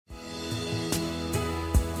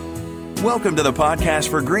Welcome to the podcast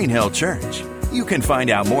for Green Hill Church. You can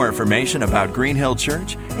find out more information about Green Hill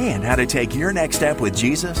Church and how to take your next step with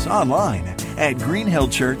Jesus online at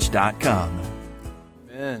greenhillchurch.com.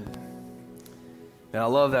 Amen. And I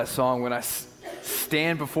love that song, When I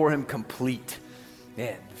Stand Before Him Complete.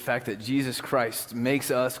 Man, the fact that Jesus Christ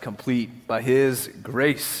makes us complete by His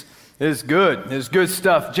grace is good. It's good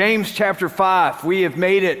stuff. James chapter 5. We have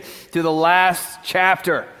made it to the last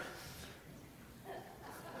chapter.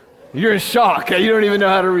 You're in shock. You don't even know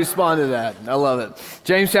how to respond to that. I love it.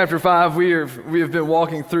 James chapter 5, we have been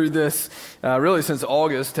walking through this really since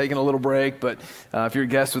August, taking a little break. But if you're a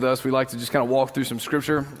guest with us, we like to just kind of walk through some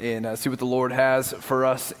scripture and see what the Lord has for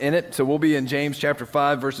us in it. So we'll be in James chapter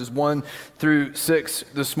 5, verses 1 through 6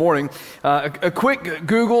 this morning. A quick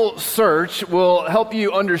Google search will help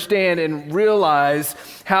you understand and realize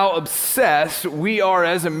how obsessed we are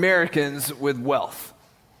as Americans with wealth.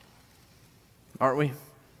 Aren't we?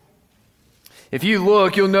 If you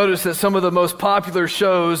look, you'll notice that some of the most popular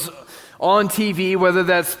shows on TV, whether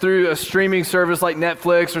that's through a streaming service like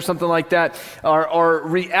Netflix or something like that, are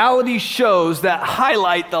reality shows that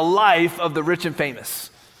highlight the life of the rich and famous.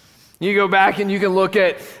 You go back and you can look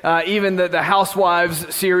at even the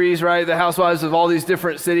Housewives series, right? The Housewives of all these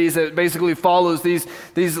different cities that basically follows these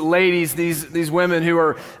ladies, these women who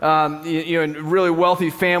are in really wealthy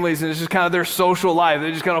families, and it's just kind of their social life.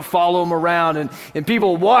 They just kind of follow them around, and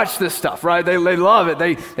people watch this stuff, right? They love it.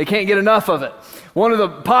 They can't get enough of it. One of the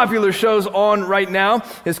popular shows on right now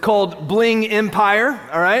is called Bling Empire,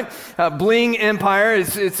 all right? Bling Empire,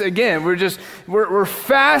 it's again, we're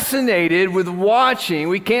fascinated with watching.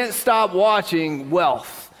 We can't stop watching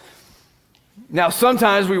wealth. Now,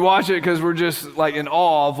 sometimes we watch it because we're just like in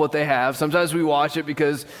awe of what they have. Sometimes we watch it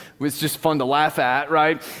because it's just fun to laugh at,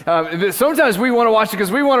 right? Sometimes we want to watch it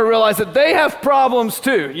because we want to realize that they have problems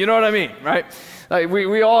too. You know what I mean, right? Like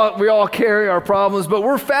we all carry our problems, but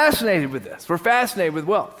we're fascinated with this. We're fascinated with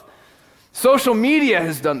wealth. Social media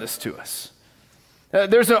has done this to us.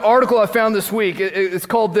 There's an article I found this week. It's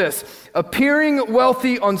called this: Appearing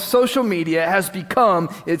wealthy on social media has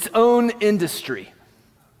become its own industry.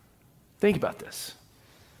 Think about this.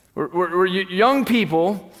 We're young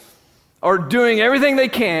people are doing everything they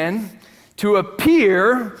can to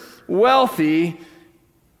appear wealthy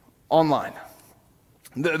online.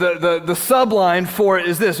 The subline for it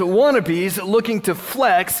is this: wannabes looking to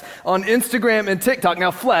flex on Instagram and TikTok.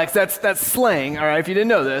 Now, flex, that's slang, all right, if you didn't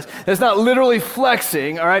know this. It's not literally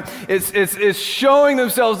flexing, all right? It's showing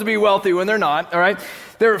themselves to be wealthy when they're not, all right?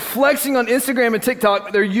 They're flexing on Instagram and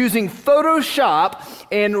TikTok. They're using Photoshop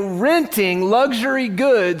and renting luxury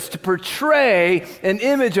goods to portray an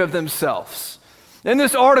image of themselves. In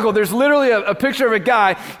this article, there's literally a picture of a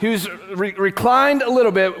guy who's reclined a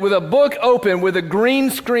little bit with a book open with a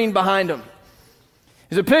green screen behind him.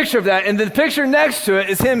 There's a picture of that, and the picture next to it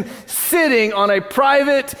is him sitting on a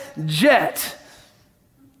private jet.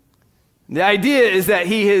 The idea is that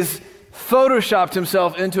he has photoshopped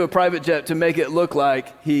himself into a private jet to make it look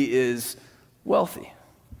like he is wealthy.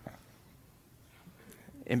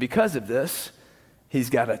 And because of this,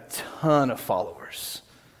 he's got a ton of followers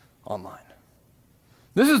online.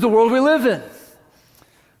 This is the world we live in.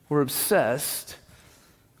 We're obsessed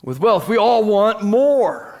with wealth. We all want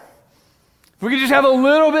more. If we could just have a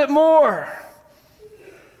little bit more.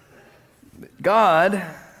 God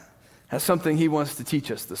has something He wants to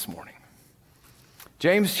teach us this morning.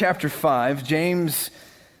 James chapter 5, James,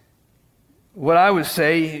 what I would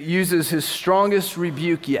say, uses his strongest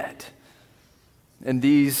rebuke yet in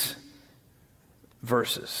these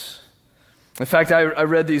verses. In fact, I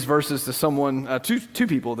read these verses to someone, two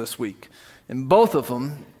people this week, and both of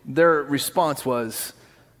them, their response was,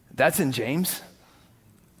 "That's in James?"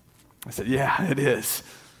 I said, "Yeah, it is."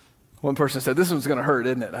 One person said, "This one's going to hurt,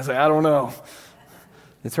 isn't it?" I said, "I don't know.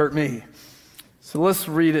 It's hurt me." So let's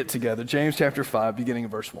read it together. James chapter 5, beginning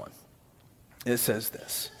of verse 1. It says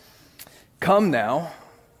this: "Come now,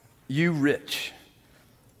 you rich,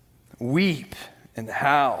 weep and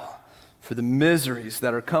howl for the miseries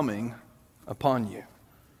that are coming upon you.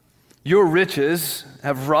 Your riches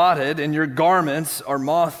have rotted, and your garments are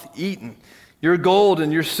moth-eaten. Your gold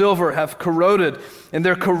and your silver have corroded, and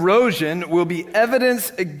their corrosion will be evidence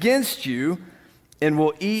against you and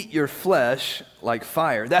will eat your flesh like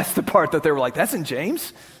fire." That's the part that they were like, "That's in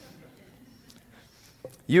James?"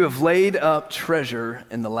 "You have laid up treasure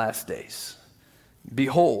in the last days.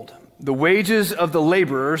 Behold, the wages of the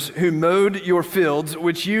laborers who mowed your fields,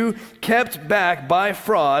 which you kept back by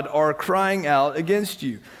fraud, are crying out against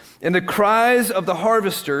you. and the cries of the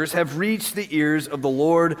harvesters have reached the ears of the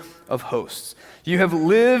Lord of hosts. You have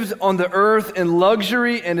lived on the earth in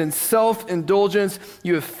luxury and in self-indulgence.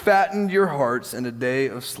 You have fattened your hearts in a day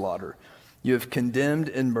of slaughter. You have condemned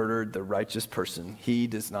and murdered the righteous person. He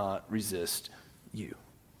does not resist you.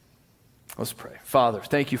 Let's pray. Father,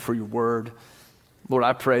 thank you for your word. Lord,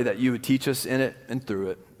 I pray that you would teach us in it and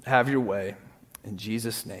through it. Have your way. In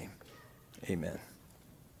Jesus' name, amen.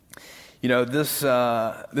 You know, this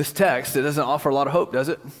text, it doesn't offer a lot of hope, does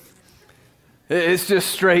it? It's just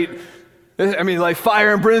straight, I mean, like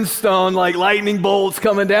fire and brimstone, like lightning bolts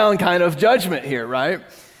coming down kind of judgment here, right?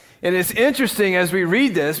 And it's interesting as we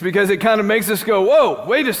read this because it kind of makes us go, whoa,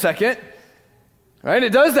 wait a second, right?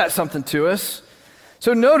 It does that something to us.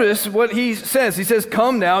 So notice what he says. He says,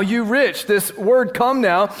 come now, you rich. This word come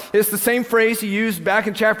now is the same phrase he used back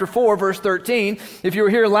in chapter 4, verse 13. If you were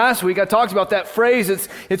here last week, I talked about that phrase.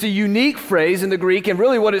 It's a unique phrase in the Greek, and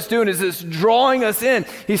really what it's doing is it's drawing us in.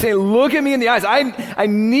 He's saying, look at me in the eyes. I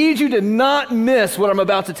need you to not miss what I'm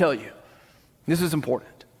about to tell you. This is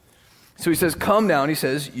important. So he says, come now, and he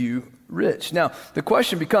says, you rich. Now, the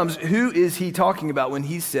question becomes, who is he talking about when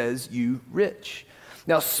he says you rich?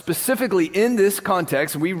 Now, specifically in this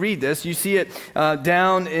context, we read this, you see it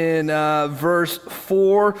down in verse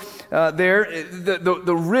 4 there.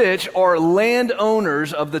 The rich are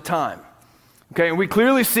landowners of the time. Okay, and we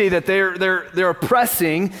clearly see that they're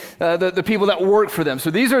oppressing the people that work for them. So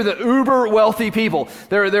these are the uber wealthy people.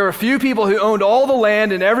 There are a few people who owned all the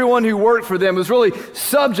land, and everyone who worked for them was really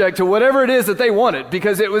subject to whatever it is that they wanted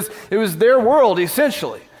because it was their world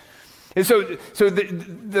essentially. And so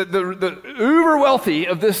the uber wealthy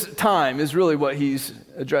of this time is really what he's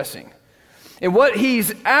addressing. And what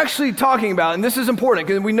he's actually talking about, and this is important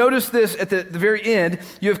because we notice this at the very end,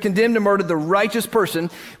 you have condemned and murdered the righteous person.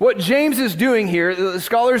 What James is doing here, the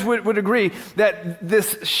scholars would agree that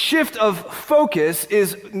this shift of focus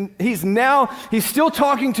is he's still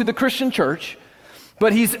talking to the Christian church,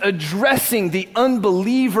 but he's addressing the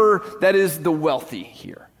unbeliever that is the wealthy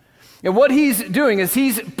here. And what he's doing is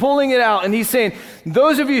he's pulling it out and he's saying,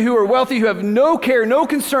 those of you who are wealthy, who have no care, no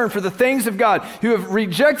concern for the things of God, who have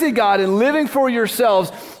rejected God and living for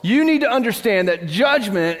yourselves, you need to understand that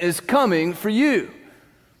judgment is coming for you.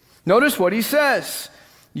 Notice what he says.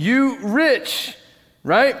 You rich,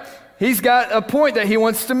 right? He's got a point that he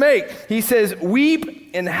wants to make. He says, weep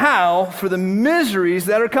and howl for the miseries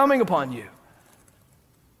that are coming upon you.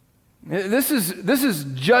 This is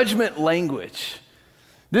judgment language.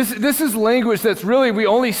 This is language that's really we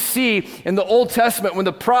only see in the Old Testament when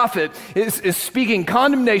the prophet is speaking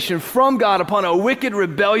condemnation from God upon a wicked,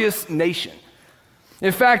 rebellious nation.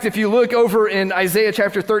 In fact, if you look over in Isaiah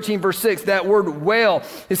chapter 13, verse 6, that word wail,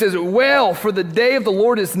 it says, wail, for the day of the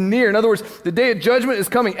Lord is near. In other words, the day of judgment is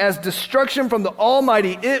coming. As destruction from the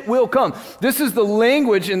Almighty, it will come. This is the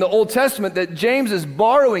language in the Old Testament that James is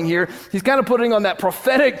borrowing here. He's kind of putting on that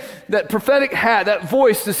prophetic hat, that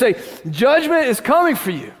voice to say, judgment is coming for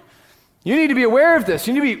you. You need to be aware of this.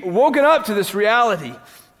 You need to be woken up to this reality.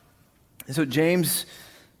 And so James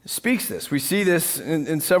speaks this. We see this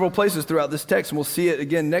in several places throughout this text, and we'll see it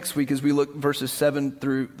again next week as we look verses 7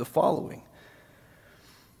 through the following.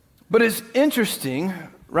 But it's interesting,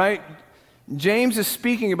 right? James is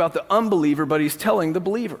speaking about the unbeliever, but he's telling the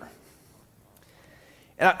believer.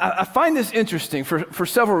 And I find this interesting for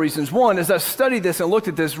several reasons. One, as I've studied this and looked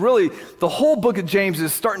at this, really the whole book of James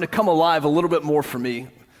is starting to come alive a little bit more for me.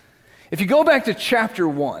 If you go back to chapter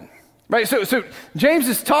 1, right, so James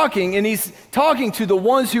is talking, and he's talking to the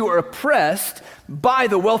ones who are oppressed by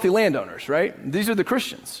the wealthy landowners, right? These are the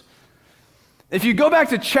Christians. If you go back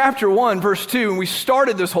to chapter 1, verse 2, and we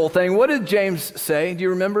started this whole thing, what did James say? Do you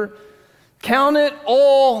remember? Count it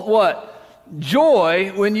all, what?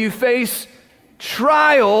 Joy when you face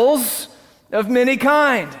trials of many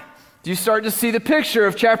kind. Do you start to see the picture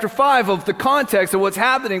of chapter 5 of the context of what's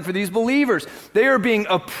happening for these believers? They are being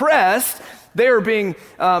oppressed. They are being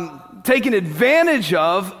taken advantage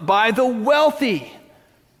of by the wealthy.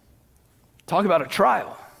 Talk about a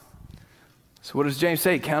trial. So what does James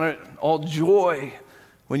say? Count it all joy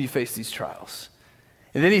when you face these trials.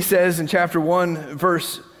 And then he says in chapter 1,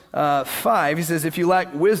 verse 5, he says, if you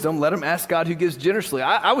lack wisdom, let him ask God who gives generously.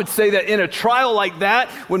 I would say that in a trial like that,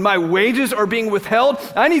 when my wages are being withheld,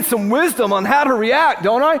 I need some wisdom on how to react,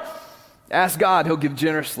 don't I? Ask God, he'll give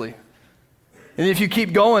generously. And if you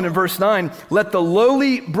keep going in verse 9, let the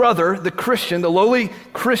lowly brother, the lowly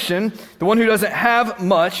Christian, the one who doesn't have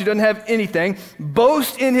much, who doesn't have anything,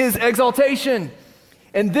 boast in his exaltation.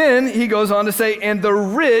 And then he goes on to say, and the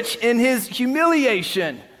rich in his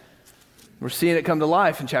humiliation. We're seeing it come to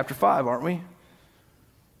life in chapter 5, aren't we?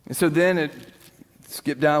 And so then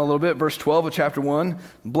Skip down a little bit, verse 12 of chapter 1.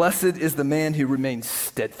 Blessed is the man who remains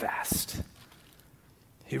steadfast.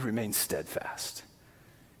 He remains steadfast.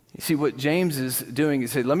 You see, what James is doing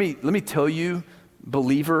is saying, let me tell you,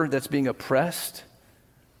 believer that's being oppressed,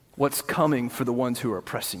 what's coming for the ones who are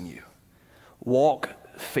oppressing you. Walk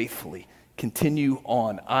faithfully. Continue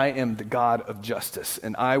on. I am the God of justice,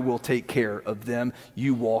 and I will take care of them.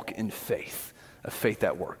 You walk in faith, a faith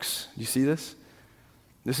that works. You see this?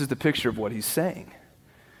 This is the picture of what he's saying.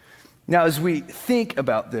 Now, as we think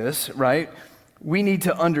about this, right, we need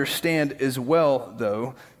to understand as well,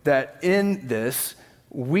 though, that in this,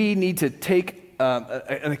 we need to take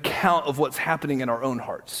an account of what's happening in our own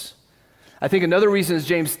hearts. I think another reason is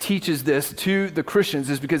James teaches this to the Christians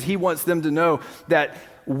is because he wants them to know that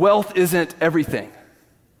wealth isn't everything.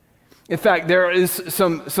 In fact, there is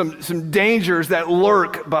some dangers that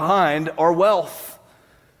lurk behind our wealth,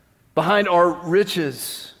 behind our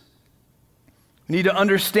riches. We need to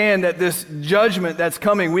understand that this judgment that's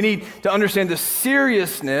coming, we need to understand the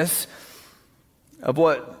seriousness of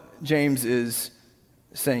what James is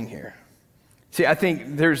saying here. See, I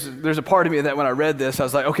think there's a part of me that when I read this, I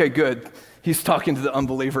was like, okay, good. He's talking to the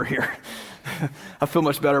unbeliever here. I feel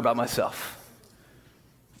much better about myself.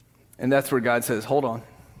 And that's where God says, hold on.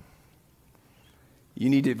 You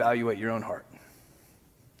need to evaluate your own heart.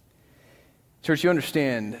 Church, you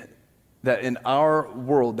understand that in our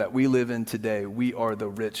world that we live in today, we are the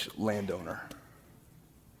rich landowner.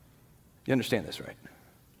 You understand this, right?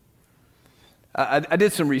 I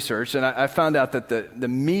did some research, and I found out that the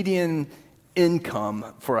median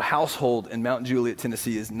income for a household in Mount Juliet,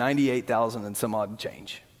 Tennessee is $98,000 and some odd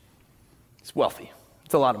change. It's wealthy.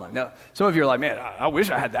 It's a lot of money. Now, some of you are like, man, I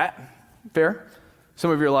wish I had that. Fair?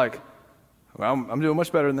 Some of you are like, well, I'm doing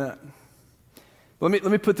much better than that. Let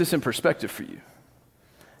me put this in perspective for you.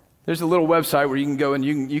 There's a little website where you can go and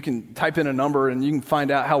you can type in a number and you can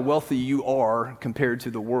find out how wealthy you are compared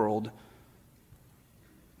to the world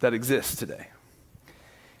that exists today.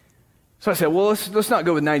 So I said, well, let's not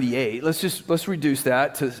go with 98. Let's reduce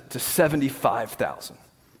that to 75,000.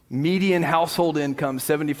 Median household income,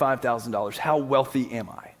 $75,000. How wealthy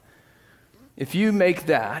am I? If you make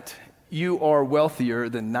that, you are wealthier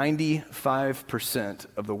than 95%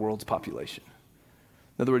 of the world's population.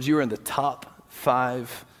 In other words, you are in the top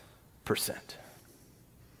 5%.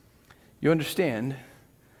 You understand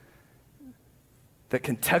that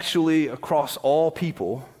contextually across all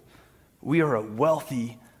people, we are a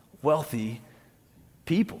wealthy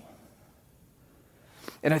people.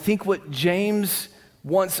 And I think what James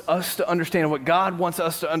wants us to understand, what God wants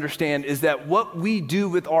us to understand, is that what we do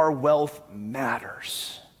with our wealth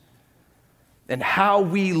matters. And how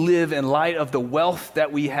we live in light of the wealth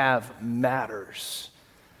that we have matters.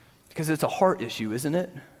 Because it's a heart issue, isn't it?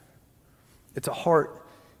 It's a heart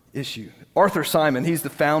issue. Arthur Simon, he's the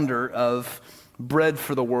founder of Bread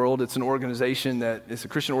for the World. It's an organization that is a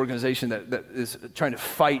Christian organization that is trying to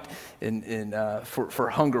fight for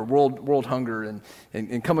hunger, world hunger,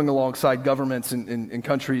 and coming alongside governments and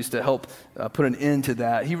countries to help put an end to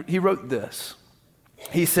that. He wrote this.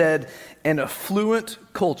 He said, "An affluent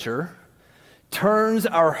culture turns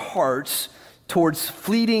our hearts towards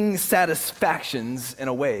fleeting satisfactions and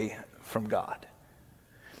away from God."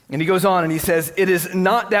 And he goes on and he says, "It is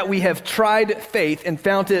not that we have tried faith and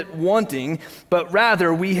found it wanting, but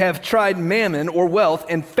rather we have tried mammon or wealth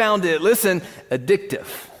and found it," listen, "addictive.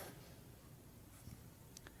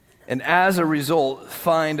 And as a result,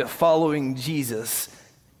 find following Jesus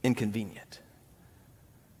inconvenient."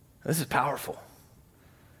 This is powerful.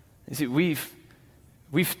 You see, we've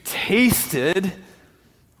tasted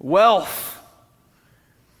wealth.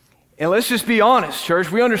 And let's just be honest,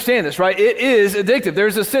 church. We understand this, right? It is addictive.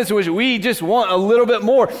 There's a sense in which we just want a little bit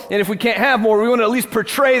more. And if we can't have more, we want to at least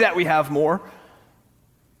portray that we have more.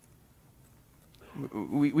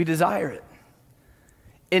 We desire it.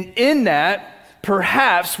 And in that,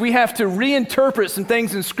 perhaps we have to reinterpret some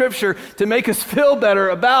things in Scripture to make us feel better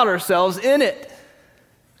about ourselves in it.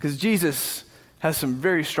 Because Jesus has some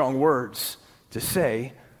very strong words to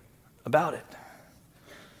say about it.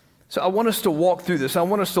 So I want us to walk through this. I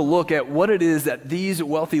want us to look at what it is that these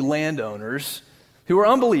wealthy landowners, who are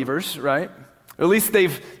unbelievers, right? Or at least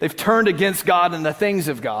they've turned against God and the things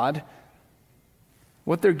of God,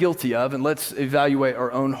 what they're guilty of, and let's evaluate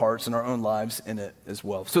our own hearts and our own lives in it as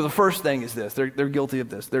well. So the first thing is this. They're guilty of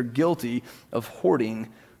this. They're guilty of hoarding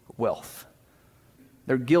wealth.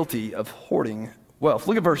 They're guilty of hoarding wealth.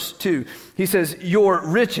 Look at verse 2. He says, "Your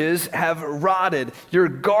riches have rotted. Your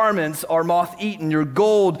garments are moth-eaten. Your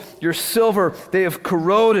gold, your silver, they have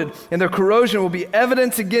corroded, and their corrosion will be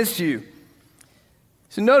evidence against you."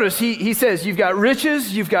 So notice he says, you've got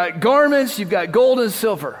riches, you've got garments, you've got gold and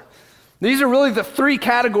silver. These are really the three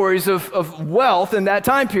categories of wealth in that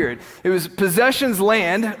time period. It was possessions,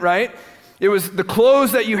 land, right? It was the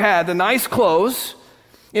clothes that you had, the nice clothes,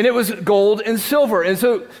 and it was gold and silver. And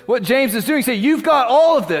so what James is doing, he's saying, you've got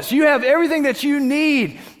all of this. You have everything that you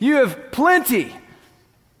need. You have plenty.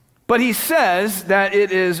 But he says that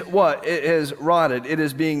it is what? It has rotted. It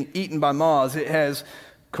is being eaten by moths. It has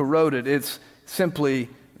corroded. It's simply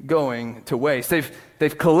going to waste.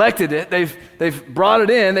 They've collected it. They've brought it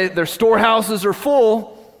in. Their storehouses are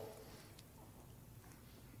full,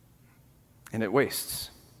 and it wastes.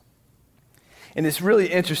 And it's really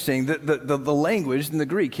interesting that the language in the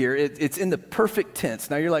Greek here, it's in the perfect tense.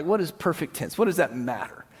 Now you're like, what is perfect tense? What does that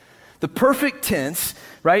matter? The perfect tense,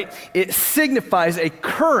 right? It signifies a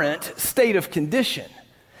current state of condition.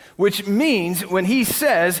 Which means when he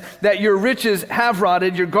says that your riches have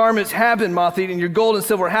rotted, your garments have been moth-eaten, your gold and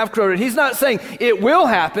silver have corroded, he's not saying it will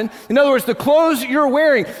happen. In other words, the clothes you're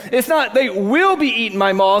wearing, it's not they will be eaten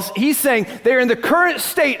by moths. He's saying they're in the current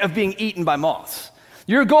state of being eaten by moths.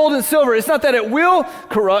 Your gold and silver, it's not that it will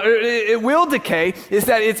corrupt, it will decay, it's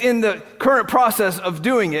that it's in the current process of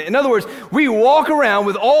doing it. In other words, we walk around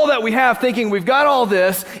with all that we have thinking we've got all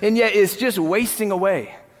this, and yet it's just wasting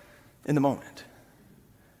away in the moment.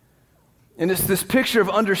 And it's this picture of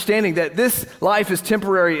understanding that this life is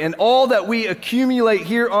temporary and all that we accumulate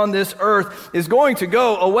here on this earth is going to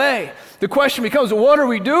go away. The question becomes, what are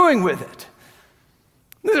we doing with it?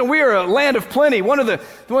 Listen, we are a land of plenty. One of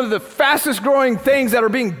the fastest growing things that are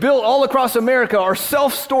being built all across America are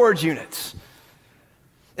self-storage units.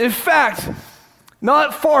 In fact,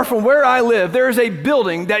 not far from where I live, there is a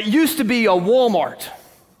building that used to be a Walmart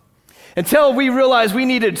until we realized we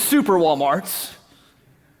needed super Walmarts.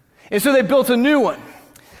 And so they built a new one.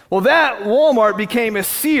 Well, that Walmart became a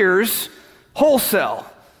Sears wholesale.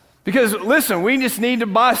 Because, listen, we just need to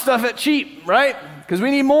buy stuff at cheap, right? Because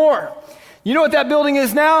we need more. You know what that building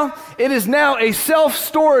is now? It is now a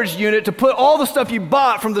self-storage unit to put all the stuff you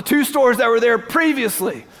bought from the two stores that were there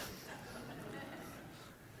previously.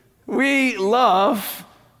 We love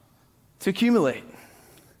to accumulate.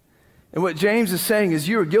 And what James is saying is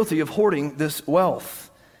you are guilty of hoarding this wealth.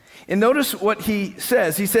 And notice what he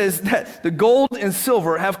says. He says that the gold and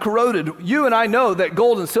silver have corroded. You and I know that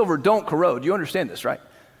gold and silver don't corrode. You understand this, right?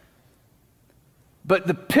 But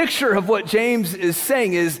the picture of what James is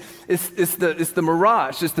saying is it's the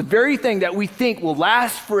mirage. It's the very thing that we think will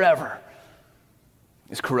last forever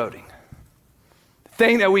is corroding. The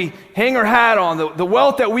thing that we hang our hat on, the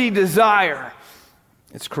wealth that we desire,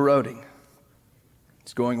 it's corroding.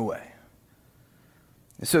 It's going away.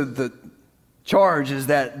 And so the charge is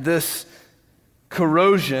that this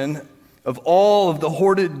corrosion of all of the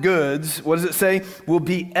hoarded goods, what does it say? Will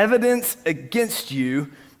be evidence against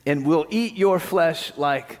you and will eat your flesh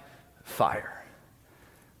like fire.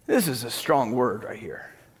 This is a strong word right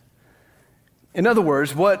here. In other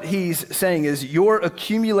words, what he's saying is your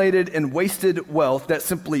accumulated and wasted wealth that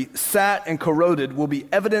simply sat and corroded will be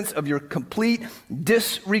evidence of your complete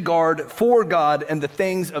disregard for God and the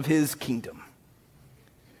things of his kingdom.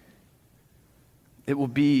 It will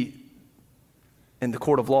be, in the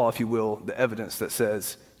court of law, if you will, the evidence that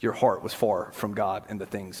says your heart was far from God and the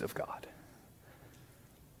things of God.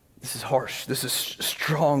 This is harsh. This is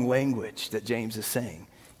strong language that James is saying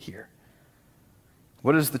here.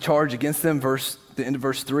 What is the charge against them? The end of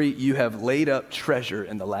verse 3, you have laid up treasure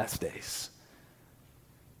in the last days.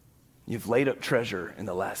 You've laid up treasure in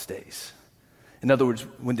the last days. In other words,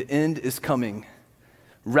 when the end is coming,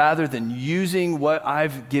 rather than using what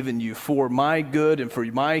I've given you for my good and for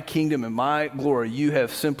my kingdom and my glory, you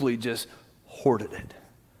have simply just hoarded it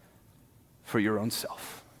for your own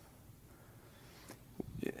self.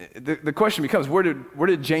 The question becomes, where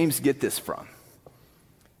did James get this from?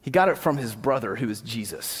 He got it from his brother, who is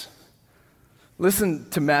Jesus. Listen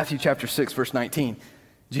to Matthew chapter 6, verse 19.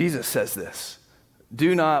 Jesus says this.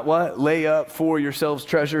 Do not what? Lay up for yourselves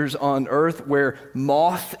treasures on earth where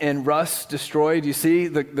moth and rust destroy. Do you see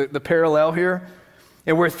the parallel here?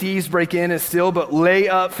 And where thieves break in and steal, but lay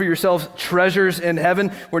up for yourselves treasures in heaven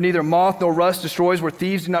where neither moth nor rust destroys, where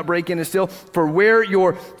thieves do not break in and steal. For where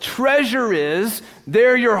your treasure is,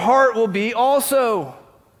 there your heart will be also.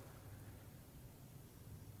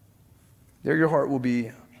 There your heart will be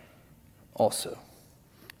also.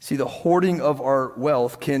 See, the hoarding of our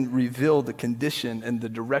wealth can reveal the condition and the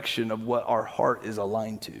direction of what our heart is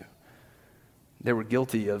aligned to. They were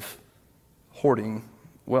guilty of hoarding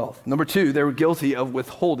wealth. Number 2, they were guilty of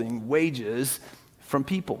withholding wages from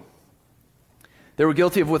people. They were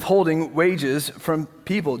guilty of withholding wages from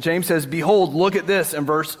people. James says, behold, look at this in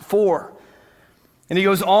verse 4. And he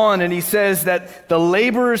goes on and he says that the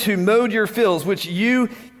laborers who mowed your fields, which you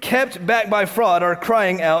kept back by fraud, are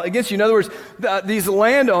crying out against you. In other words, these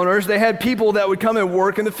landowners, they had people that would come and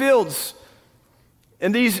work in the fields.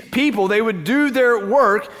 And these people, they would do their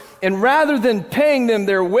work, and rather than paying them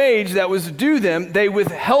their wage that was due them, they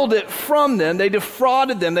withheld it from them. They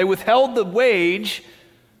defrauded them. They withheld the wage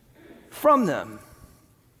from them.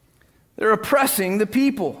 They're oppressing the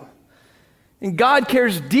people. And God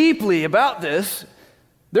cares deeply about this.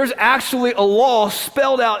 There's actually a law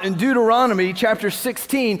spelled out in Deuteronomy chapter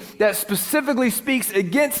 16 that specifically speaks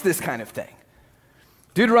against this kind of thing.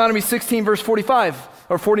 Deuteronomy 16 verse 49.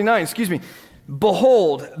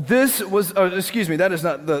 Behold, that is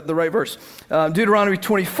not the right verse. Deuteronomy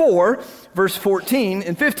 24 verse 14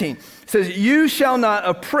 and 15 says, you shall not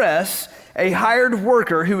oppress a hired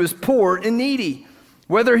worker who is poor and needy,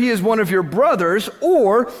 whether he is one of your brothers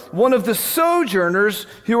or one of the sojourners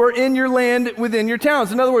who are in your land within your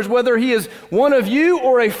towns. In other words, whether he is one of you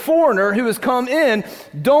or a foreigner who has come in,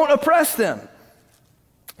 don't oppress them.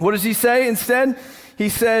 What does he say instead? He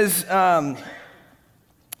says,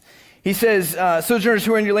 sojourners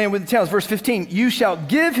who are in your land within towns. Verse 15, you shall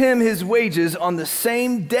give him his wages on the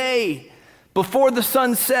same day before the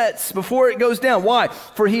sun sets, before it goes down. Why?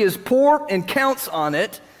 For he is poor and counts on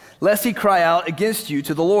it, lest he cry out against you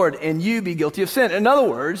to the Lord and you be guilty of sin. In other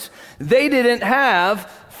words, they didn't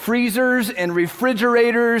have freezers and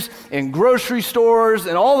refrigerators and grocery stores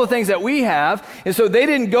and all the things that we have. And so they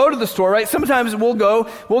didn't go to the store, right? Sometimes we'll go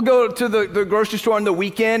to the grocery store on the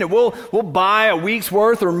weekend and we'll buy a week's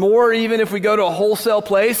worth or more, even if we go to a wholesale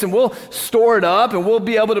place, and we'll store it up and we'll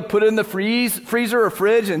be able to put it in the freezer or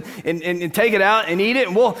fridge and take it out and eat it.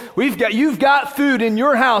 And you've got food in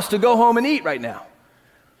your house to go home and eat right now.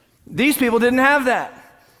 These people didn't have that.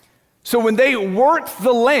 So when they worked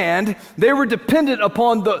the land, they were dependent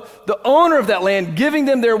upon the owner of that land giving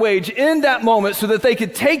them their wage in that moment so that they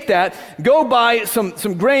could take that, go buy some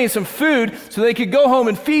grain, some food, so they could go home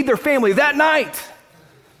and feed their family that night.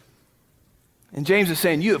 And James is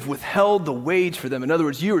saying, you have withheld the wage for them. In other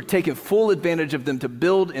words, you are taking full advantage of them to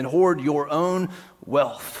build and hoard your own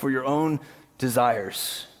wealth for your own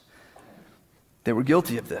desires. They were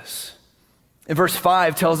guilty of this. And verse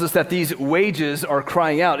 5 tells us that these wages are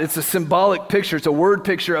crying out. It's a symbolic picture. It's a word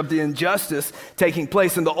picture of the injustice taking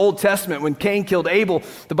place. In the Old Testament, when Cain killed Abel,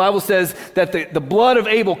 the Bible says that the blood of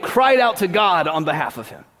Abel cried out to God on behalf of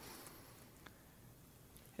him.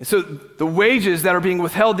 And so the wages that are being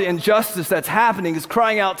withheld, the injustice that's happening is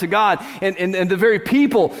crying out to God. And the very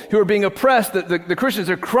people who are being oppressed, the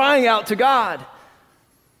Christians, are crying out to God.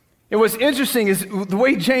 And what's interesting is the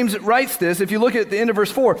way James writes this. If you look at the end of verse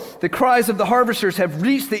 4, the cries of the harvesters have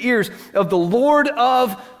reached the ears of the Lord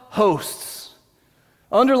of hosts.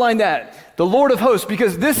 Underline that, the Lord of hosts,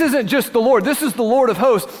 because this isn't just the Lord, this is the Lord of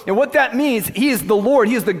hosts. And what that means, he is the Lord,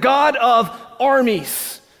 he is the God of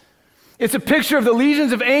armies. It's a picture of the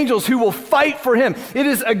legions of angels who will fight for him. It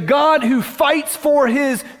is a God who fights for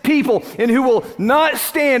his people and who will not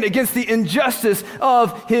stand against the injustice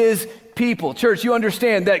of his people. Church, you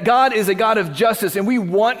understand that God is a God of justice, and we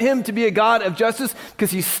want him to be a God of justice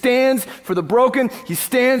because he stands for the broken, he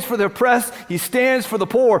stands for the oppressed, he stands for the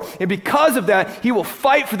poor. And because of that, he will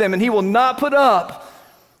fight for them and he will not put up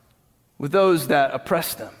with those that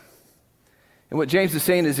oppress them. And what James is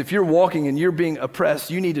saying is, if you're walking and you're being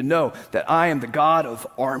oppressed, you need to know that I am the God of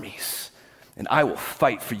armies and I will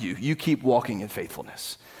fight for you. You keep walking in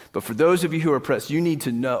faithfulness. But for those of you who are oppressed, you need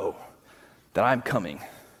to know that I'm coming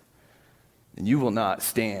and you will not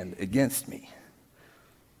stand against me.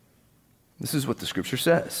 This is what the scripture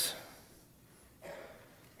says.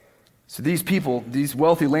 So these people, these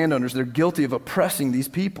wealthy landowners, they're guilty of oppressing these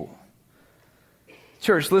people.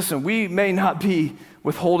 Church, listen, we may not be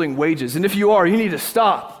withholding wages, and if you are, you need to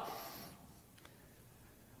stop.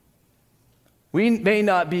 We may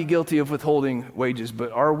not be guilty of withholding wages,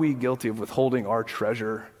 but are we guilty of withholding our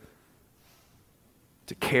treasure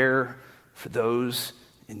to care for those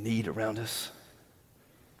in need around us?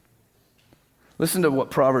 Listen to what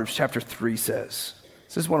Proverbs chapter 3 says.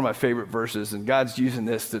 This is one of my favorite verses, and God's using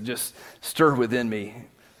this to just stir within me.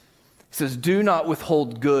 He says, do not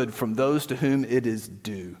withhold good from those to whom it is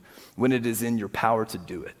due when it is in your power to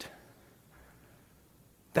do it.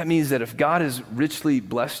 That means that if God has richly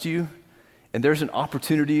blessed you and there's an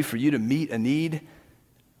opportunity for you to meet a need,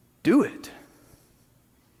 do it.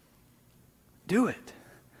 Do it.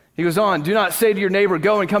 He goes on, do not say to your neighbor,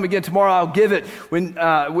 go and come again tomorrow, I'll give it when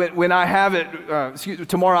I have it,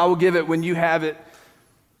 tomorrow I will give it when you have it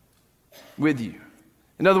with you.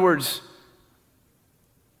 In other words,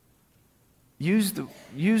 use the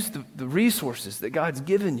resources that God's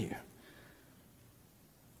given you.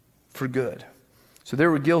 for good. So they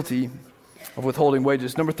were guilty of withholding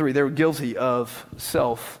wages. Number 3, they were guilty of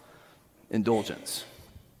self-indulgence.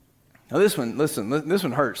 Now this one, listen, this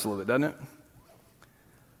one hurts a little bit, doesn't it?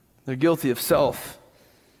 They're guilty of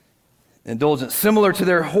self-indulgence. Similar to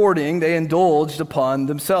their hoarding, they indulged upon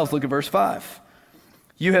themselves. Look at verse 5.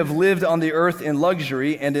 You have lived on the earth in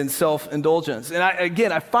luxury and in self-indulgence. And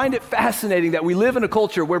I find it fascinating that we live in a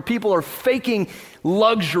culture where people are faking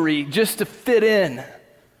luxury just to fit in.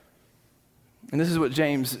 And this is what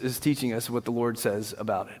James is teaching us, what the Lord says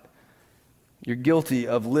about it. You're guilty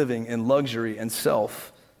of living in luxury and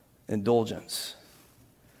self-indulgence.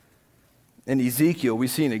 In Ezekiel, we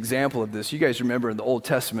see an example of this. You guys remember in the Old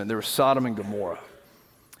Testament, there was Sodom and Gomorrah.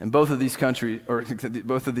 And both of these countries, or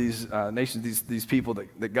both of these nations, these people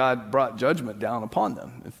that God brought judgment down upon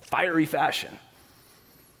them in fiery fashion.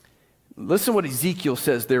 Listen to what Ezekiel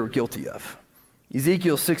says they were guilty of.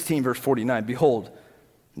 Ezekiel 16, verse 49, behold,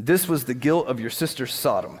 this was the guilt of your sister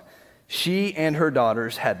Sodom. She and her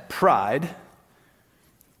daughters had pride,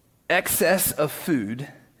 excess of food,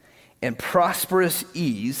 and prosperous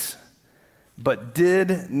ease, but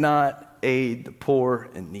did not aid the poor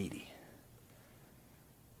and needy.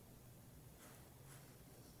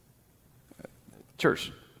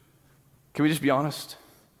 Church, can we just be honest?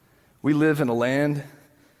 We live in a land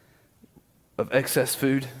of excess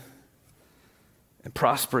food and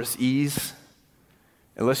prosperous ease.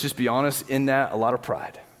 And let's just be honest, in that, a lot of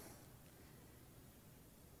pride.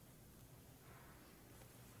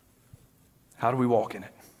 How do we walk in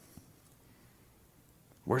it?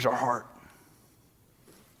 Where's our heart?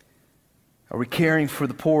 Are we caring for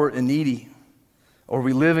the poor and needy? Or are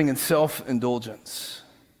we living in self-indulgence?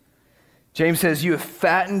 James says, you have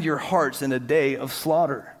fattened your hearts in a day of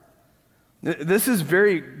slaughter. This is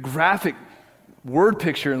very graphic word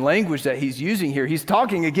picture and language that he's using here. He's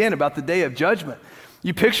talking again about the day of judgment.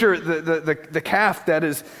 You picture the calf that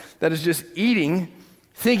is just eating,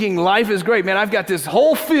 thinking life is great. Man, I've got this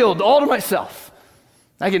whole field all to myself.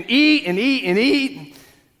 I can eat and eat and eat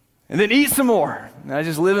and then eat some more. And I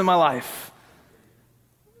just live in my life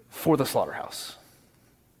for the slaughterhouse.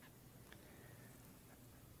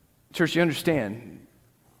 Church, you understand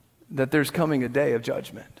that there's coming a day of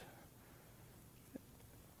judgment.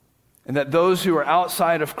 And that those who are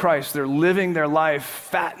outside of Christ, they're living their life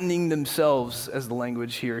fattening themselves, as the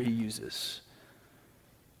language here he uses,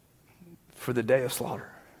 for the day of slaughter.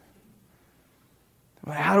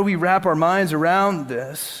 How do we wrap our minds around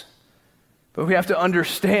this? But we have to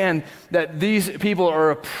understand that these people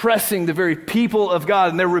are oppressing the very people of God,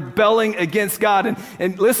 and they're rebelling against God.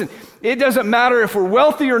 And listen, it doesn't matter if we're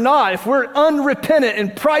wealthy or not. If we're unrepentant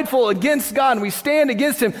and prideful against God and we stand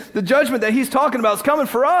against him, the judgment that he's talking about is coming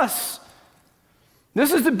for us.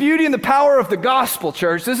 This is the beauty and the power of the gospel,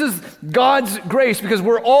 church. This is God's grace, because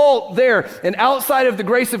we're all there and outside of the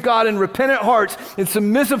grace of God in repentant hearts and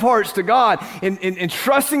submissive hearts to God and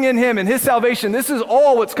trusting in him and his salvation. This is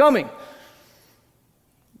all what's coming.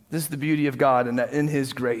 This is the beauty of God, and that in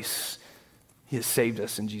his grace, he has saved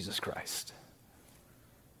us in Jesus Christ.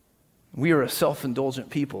 We are a self-indulgent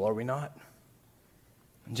people, are we not?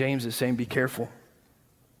 And James is saying, be careful.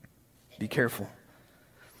 Be careful.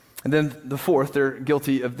 And then the fourth, they're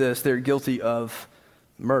guilty of this. They're guilty of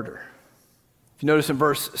murder. If you notice in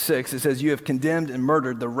verse 6, it says, you have condemned and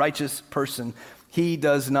murdered the righteous person. He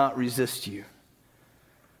does not resist you.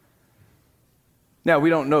 Now,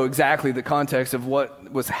 we don't know exactly the context of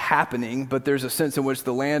what was happening, but there's a sense in which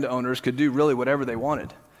the landowners could do really whatever they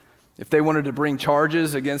wanted. If they wanted to bring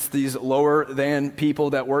charges against these lower than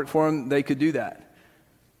people that worked for them, they could do that.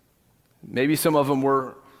 Maybe some of them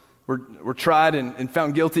were tried and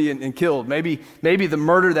found guilty and killed. Maybe the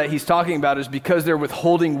murder that he's talking about is because they're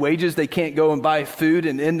withholding wages. They can't go and buy food,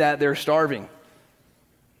 and in that they're starving.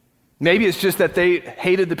 Maybe it's just that they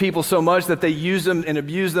hated the people so much that they used them and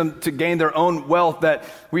abused them to gain their own wealth, that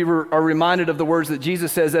we are reminded of the words that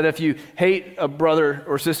Jesus says, that if you hate a brother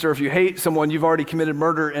or sister, if you hate someone, you've already committed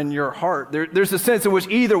murder in your heart. There's a sense in which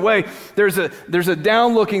either way, there's a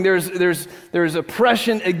downlooking, there's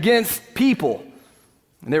oppression against people.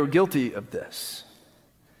 And they were guilty of this.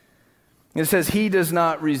 And it says, he does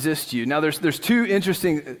not resist you. Now there's two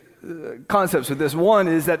interesting concepts with this. One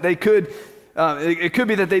is that they could, it could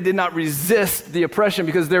be that they did not resist the oppression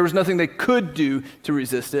because there was nothing they could do to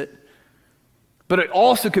resist it. But it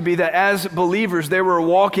also could be that as believers, they were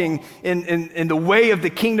walking in the way of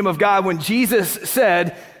the kingdom of God when Jesus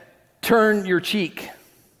said, turn your cheek.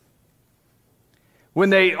 When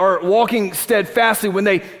they are walking steadfastly, when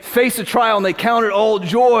they face a trial and they count it all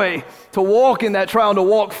joy to walk in that trial and to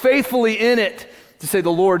walk faithfully in it, to say the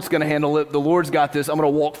Lord's going to handle it, the Lord's got this, I'm going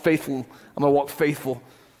to walk faithful, I'm going to walk faithful.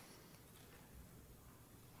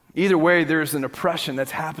 Either way, there's an oppression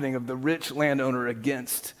that's happening of the rich landowner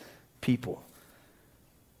against people.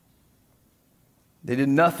 They did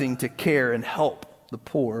nothing to care and help the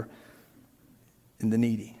poor and the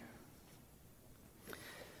needy.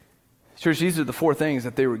 Church, these are the four things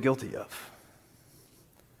that they were guilty of.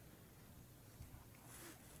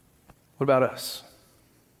 What about us?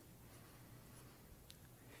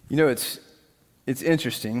 You know, it's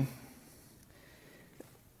interesting.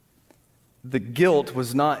 The guilt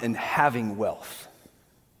was not in having wealth.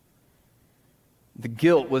 The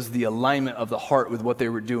guilt was the alignment of the heart with what they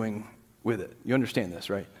were doing with it. You understand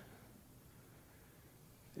this, right?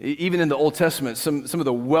 Even in the Old Testament, some of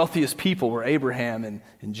the wealthiest people were Abraham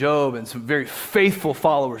and Job and some very faithful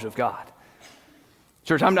followers of God.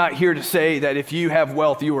 Church, I'm not here to say that if you have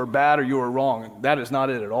wealth, you are bad or you are wrong. That is not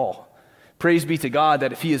it at all. Praise be to God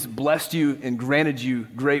that if he has blessed you and granted you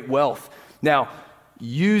great wealth, now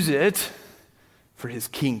use it for his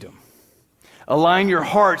kingdom. Align your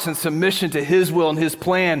hearts in submission to his will and his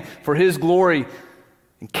plan for his glory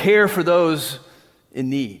and care for those in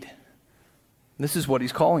need. This is what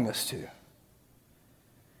he's calling us to.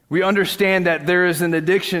 We understand that there is an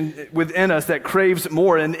addiction within us that craves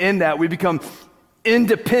more, and in that we become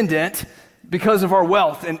independent because of our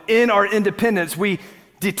wealth. And in our independence, we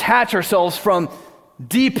detach ourselves from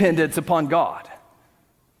dependence upon God.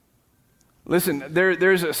 Listen,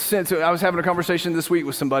 there's a sense. I was having a conversation this week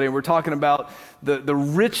with somebody, and we're talking about the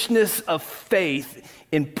richness of faith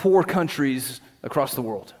in poor countries across the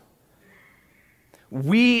world.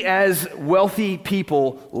 We as wealthy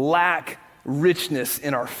people lack richness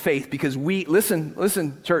in our faith because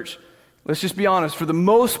listen, church, let's just be honest. For the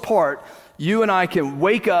most part, you and I can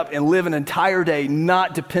wake up and live an entire day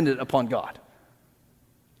not dependent upon God.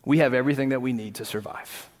 We have everything that we need to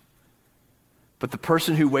survive. But the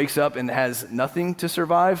person who wakes up and has nothing to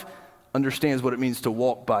survive understands what it means to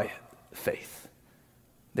walk by faith.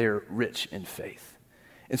 They're rich in faith.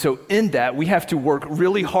 And so in that, we have to work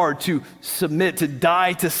really hard to submit, to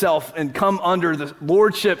die to self and come under the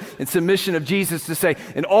lordship and submission of Jesus to say,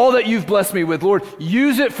 and all that you've blessed me with, Lord,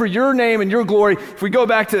 use it for your name and your glory. If we go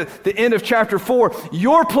back to the end of chapter 4,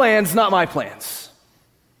 your plans, not my plans.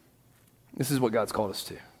 This is what God's called us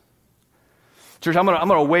to. Church, I'm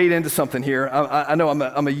gonna wade into something here. I know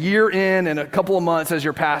I'm a year in and a couple of months as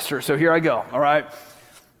your pastor, so here I go, all right?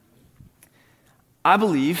 I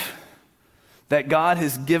believe that God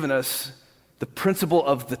has given us the principle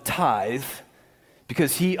of the tithe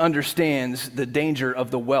because he understands the danger of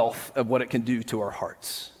the wealth of what it can do to our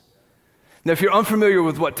hearts. Now, if you're unfamiliar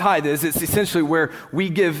with what tithe is, it's essentially where we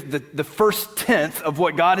give the first tenth of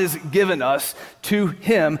what God has given us to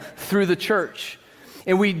him through the church.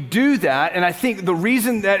 And we do that, and I think the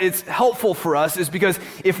reason that it's helpful for us is because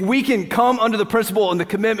if we can come under the principle and the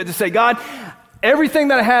commitment to say, God, everything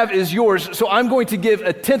that I have is yours, so I'm going to give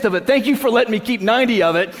a tenth of it. Thank you for letting me keep 90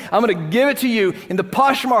 of it. I'm going to give it to you. And the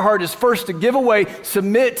posture of my heart is first to give away,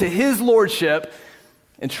 submit to his lordship,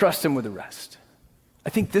 and trust him with the rest. I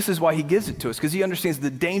think this is why he gives it to us, because he understands the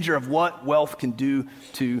danger of what wealth can do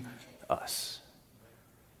to us.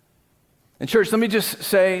 And church, let me just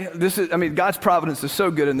say, God's providence is so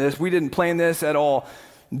good in this. We didn't plan this at all.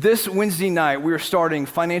 This Wednesday night, we are starting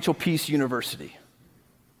Financial Peace University.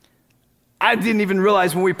 I didn't even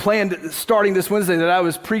realize when we planned starting this Wednesday that I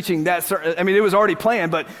was preaching that. It was already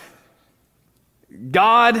planned, but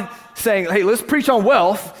God saying, hey, let's preach on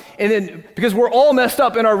wealth. And then, because we're all messed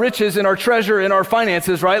up in our riches, in our treasure, in our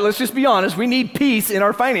finances, right? Let's just be honest. We need peace in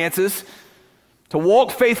our finances to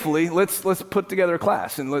walk faithfully. Let's put together a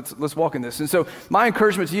class and let's walk in this. And so my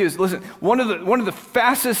encouragement to you is, listen, one of the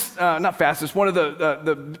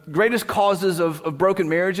greatest causes of broken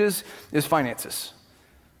marriages is finances.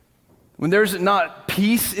 When there's not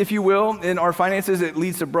peace, if you will, in our finances, it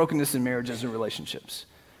leads to brokenness in marriages and relationships.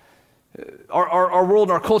 Our world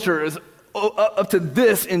and our culture is up to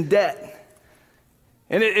this in debt.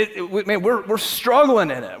 And we're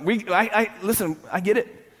struggling in it. Listen, I get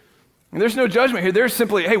it. And there's no judgment here. There's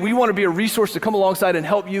simply, hey, we want to be a resource to come alongside and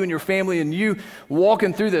help you and your family and you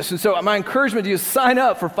walking through this. And so my encouragement to you is sign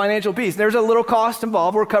up for Financial Peace. There's a little cost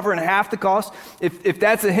involved. We're covering half the cost. If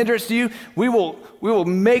that's a hindrance to you, we will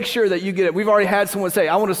make sure that you get it. We've already had someone say,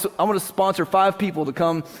 I want to sponsor 5 people to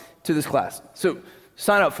come to this class. So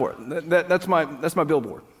sign up for it. That's my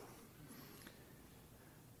billboard.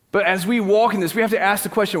 But as we walk in this, we have to ask the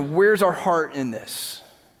question, where's our heart in this?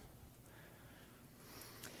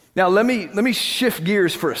 Now, let me shift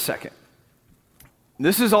gears for a second.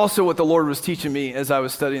 This is also what the Lord was teaching me as I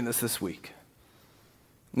was studying this week.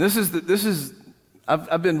 And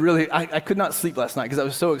I've been really, I could not sleep last night because I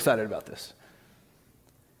was so excited about this.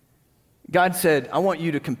 God said, I want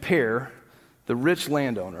you to compare the rich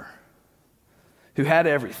landowner who had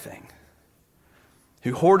everything,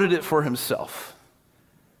 who hoarded it for himself,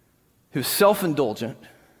 who's self-indulgent,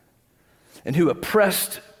 and who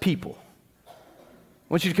oppressed people. I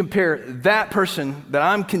want you to compare that person that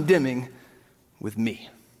I'm condemning with me.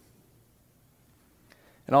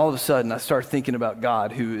 And all of a sudden, I start thinking about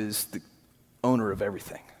God, who is the owner of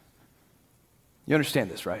everything. You understand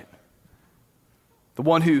this, right? The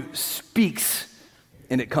one who speaks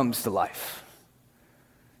and it comes to life.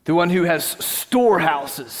 The one who has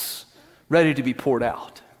storehouses ready to be poured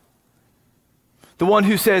out. The one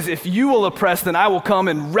who says, if you will oppress, then I will come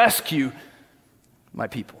and rescue my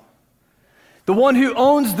people. The one who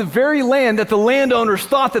owns the very land that the landowners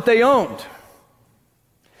thought that they owned.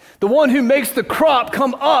 The one who makes the crop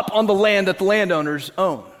come up on the land that the landowners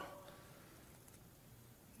own.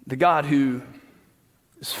 The God who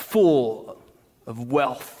is full of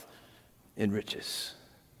wealth and riches.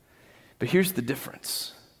 But here's the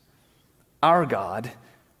difference. Our God,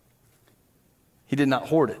 he did not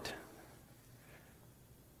hoard it.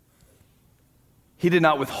 He did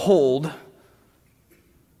not withhold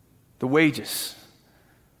the wages.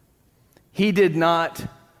 He did not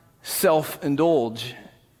self-indulge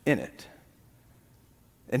in it.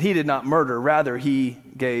 And he did not murder. Rather, he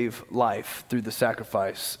gave life through the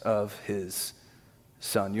sacrifice of his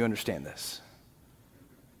Son. You understand this?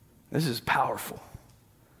 This is powerful.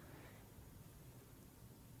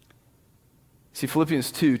 See,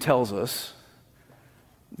 Philippians 2 tells us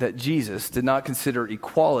that Jesus did not consider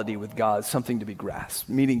equality with God something to be grasped,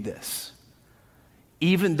 meaning this: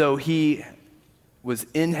 even though he was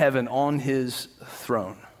in heaven on his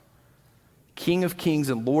throne, King of kings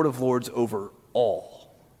and Lord of lords over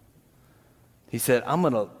all, he said, I'm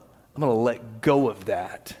gonna let go of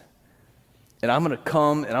that, and I'm gonna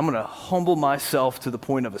come and I'm gonna humble myself to the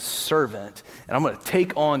point of a servant, and I'm gonna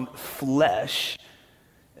take on flesh,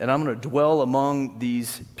 and I'm gonna dwell among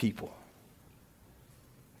these people.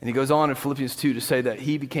 And he goes on in Philippians 2 to say that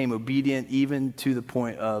he became obedient even to the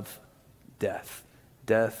point of death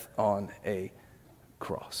on a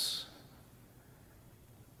cross.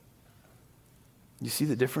 You see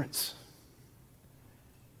the difference?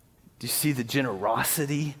 Do you see the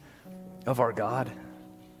generosity of our God?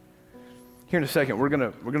 Here in a second, we're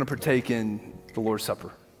gonna partake in the Lord's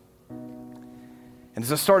Supper. And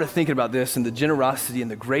as I started thinking about this and the generosity and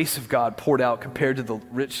the grace of God poured out compared to the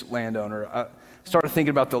rich landowner, I started thinking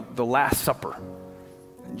about the Last Supper.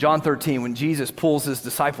 In John 13, when Jesus pulls his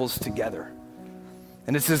disciples together.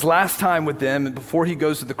 And it's his last time with them, and before he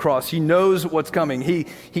goes to the cross, he knows what's coming. He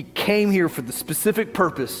came here for the specific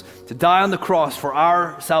purpose to die on the cross for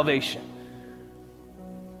our salvation.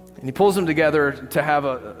 And he pulls them together to have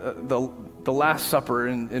the Last Supper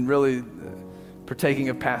and really partaking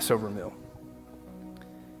of Passover meal.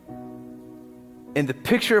 And the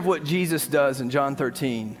picture of what Jesus does in John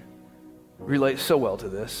 13 relates so well to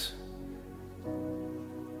this.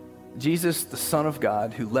 Jesus, the Son of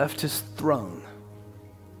God, who left his throne,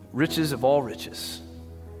 riches of all riches,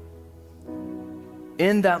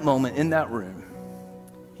 in that moment, in that room,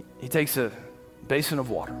 he takes a basin of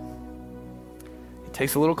water. He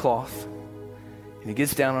takes a little cloth, and he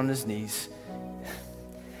gets down on his knees.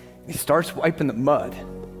 He starts wiping the mud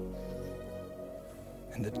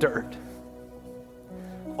and the dirt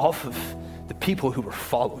off of the people who were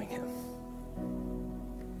following him.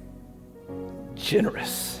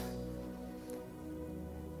 Generous.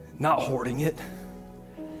 Not hoarding it,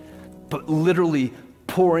 but literally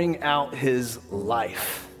pouring out his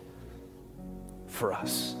life for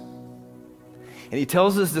us. And he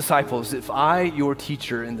tells his disciples, if I, your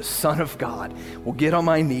teacher and the Son of God, will get on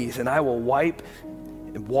my knees and I will wipe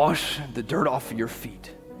and wash the dirt off of your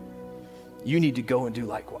feet, you need to go and do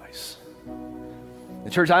likewise. The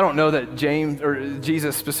church, I don't know that James or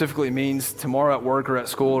Jesus specifically means tomorrow at work or at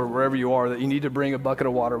school or wherever you are that you need to bring a bucket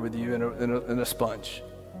of water with you and a sponge.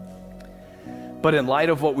 But in light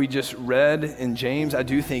of what we just read in James, I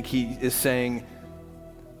do think he is saying,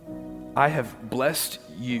 I have blessed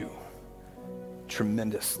you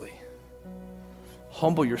tremendously.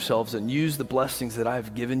 Humble yourselves and use the blessings that I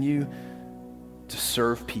have given you to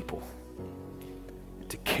serve people,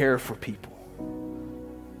 to care for people.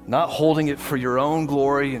 Not holding it for your own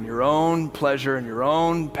glory and your own pleasure and your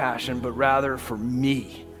own passion, but rather for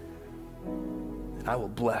me. And I will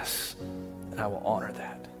bless and I will honor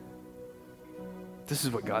that. This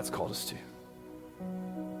is what God's called us to.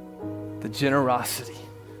 The generosity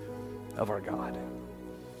of our God.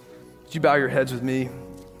 Would you bow your heads with me?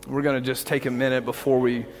 We're going to just take a minute before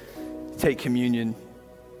we take communion.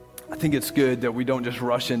 I think it's good that we don't just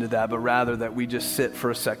rush into that, but rather that we just sit for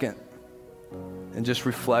a second and just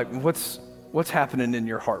reflect. What's happening in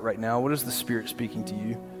your heart right now? What is the Spirit speaking to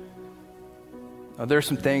you? Are there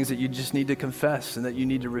some things that you just need to confess and that you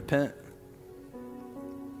need to repent?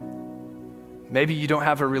 Maybe you don't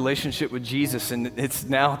have a relationship with Jesus, and it's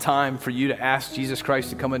now time for you to ask Jesus Christ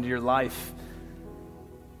to come into your life.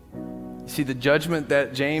 You see, the judgment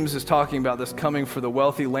that James is talking about that's coming for the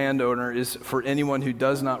wealthy landowner is for anyone who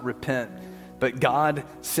does not repent. But God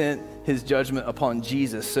sent his judgment upon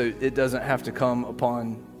Jesus, so it doesn't have to come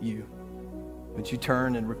upon you. Would you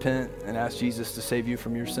turn and repent and ask Jesus to save you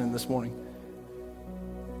from your sin this morning?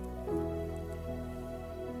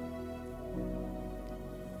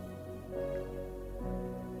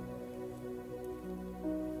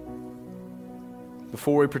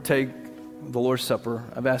 Before we partake the Lord's Supper,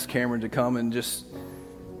 I've asked Cameron to come and just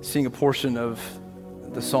sing a portion of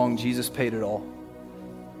the song, Jesus Paid It All.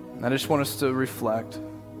 And I just want us to reflect.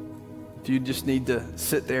 If you just need to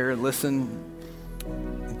sit there and listen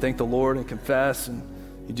and thank the Lord and confess, and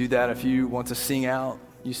you do that. If you want to sing out,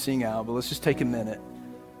 you sing out. But let's just take a minute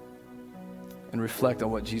and reflect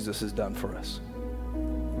on what Jesus has done for us.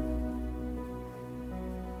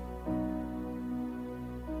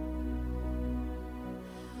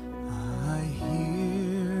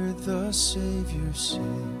 The Savior say,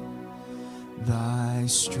 thy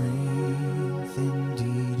strength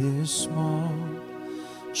indeed is small.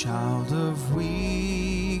 Child of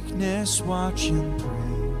weakness, watch and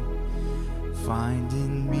pray. Find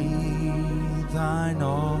in me thine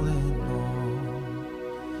all in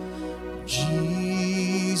all.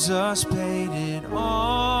 Jesus paid it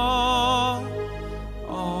all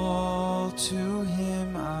to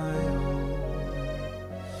him I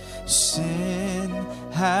owe. Sin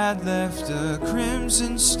had left a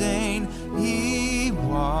crimson stain, he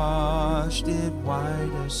washed it white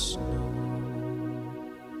as snow.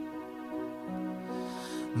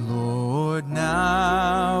 Lord,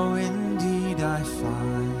 now indeed I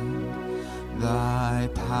find thy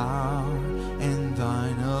power and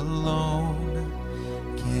thine alone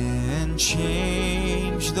can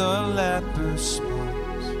change the leper's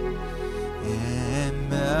spots and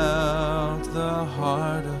melt the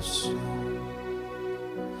heart of stone.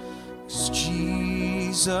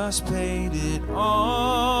 Jesus paid it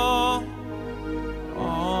all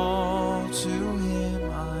to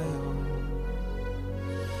him I owe.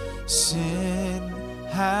 Sin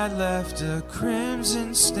had left a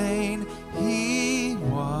crimson stain, he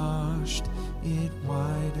washed it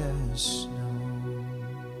white as snow.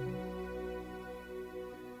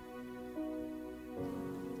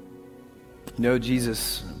 You know,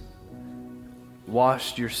 Jesus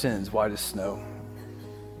washed your sins white as snow.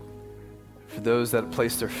 For those that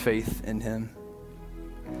place their faith in him.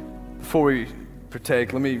 Before we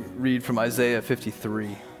partake, let me read from Isaiah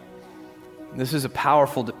 53. This is a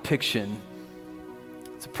powerful depiction.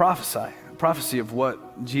 It's a prophecy of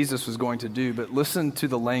what Jesus was going to do, but listen to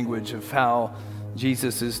the language of how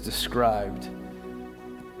Jesus is described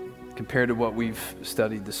compared to what we've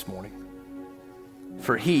studied this morning.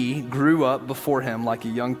 For he grew up before him like a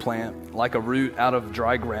young plant, like a root out of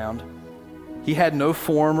dry ground. He had no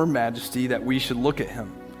form or majesty that we should look at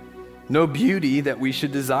him, no beauty that we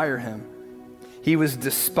should desire him. He was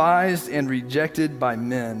despised and rejected by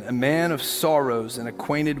men, a man of sorrows and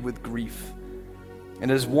acquainted with grief.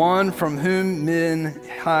 And as one from whom men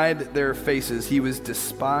hide their faces, he was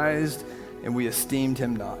despised, and we esteemed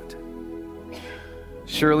him not.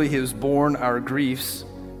 Surely he was borne our griefs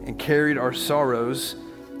and carried our sorrows,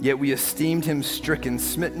 yet we esteemed him stricken,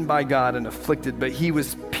 smitten by God, and afflicted. But he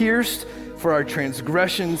was pierced for our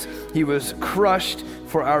transgressions, he was crushed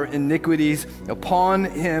for our iniquities. Upon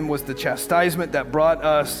him was the chastisement that brought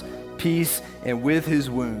us peace, and with his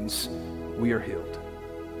wounds we are healed.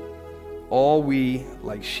 All we,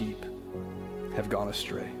 like sheep, have gone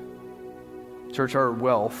astray. Church, our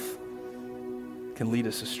wealth can lead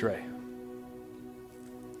us astray.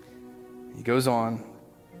 He goes on,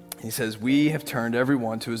 he says, we have turned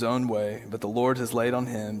everyone to his own way, but the Lord has laid on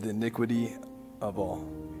him the iniquity of all.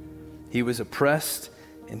 He was oppressed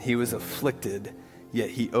and he was afflicted, yet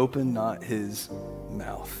he opened not his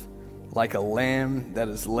mouth. Like a lamb that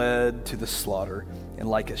is led to the slaughter, and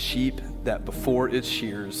like a sheep that before its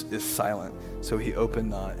shears is silent, so he opened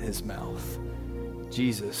not his mouth.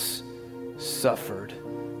 Jesus suffered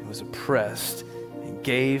and was oppressed and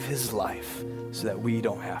gave his life so that we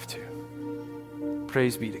don't have to.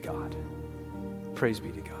 Praise be to God. Praise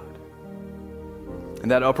be to God. In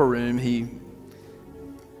that upper room, he,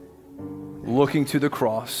 looking to the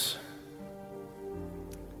cross,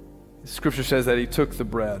 Scripture says that he took the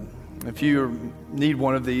bread. If you need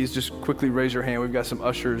one of these, just quickly raise your hand. We've got some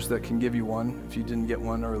ushers that can give you one if you didn't get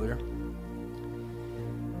one earlier.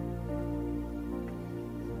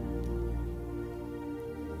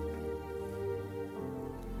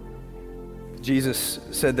 Jesus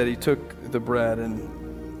said that he took the bread,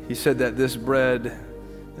 and he said that this bread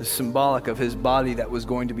is symbolic of his body that was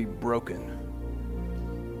going to be broken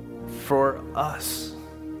for us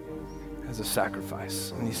as a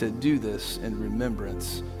sacrifice. And he said, do this in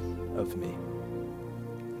remembrance of me.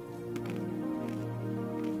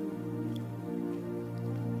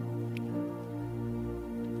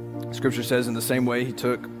 Scripture says in the same way he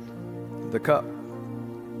took the cup.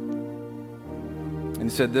 And he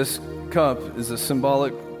said, this cup is a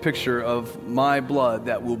symbolic picture of my blood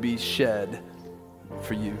that will be shed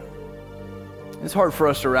for you. It's hard for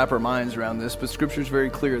us to wrap our minds around this, but Scripture is very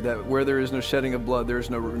clear that where there is no shedding of blood, there is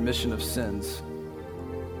no remission of sins.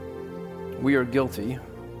 We are guilty,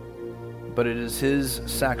 but it is his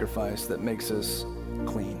sacrifice that makes us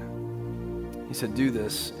clean. He said, do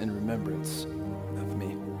this in remembrance of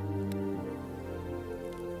me.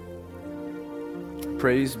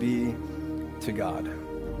 Praise be to God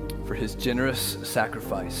for his generous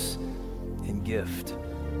sacrifice and gift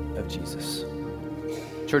of Jesus.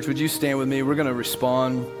 Church, would you stand with me? We're going to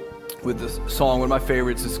respond with this song, one of my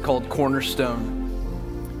favorites. It's called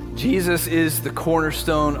Cornerstone. Jesus is the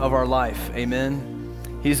cornerstone of our life. Amen.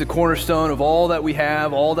 He's the cornerstone of all that we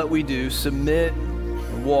have, all that we do. Submit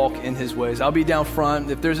and walk in his ways. I'll be down front.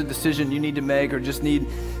 If there's a decision you need to make or just need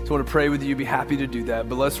someone to pray with you, be happy to do that.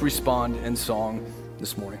 But let's respond in song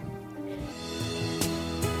this morning.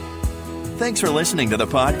 Thanks for listening to the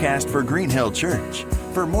podcast for Green Hill Church.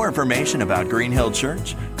 For more information about Green Hill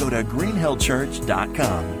Church, go to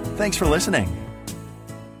greenhillchurch.com. Thanks for listening.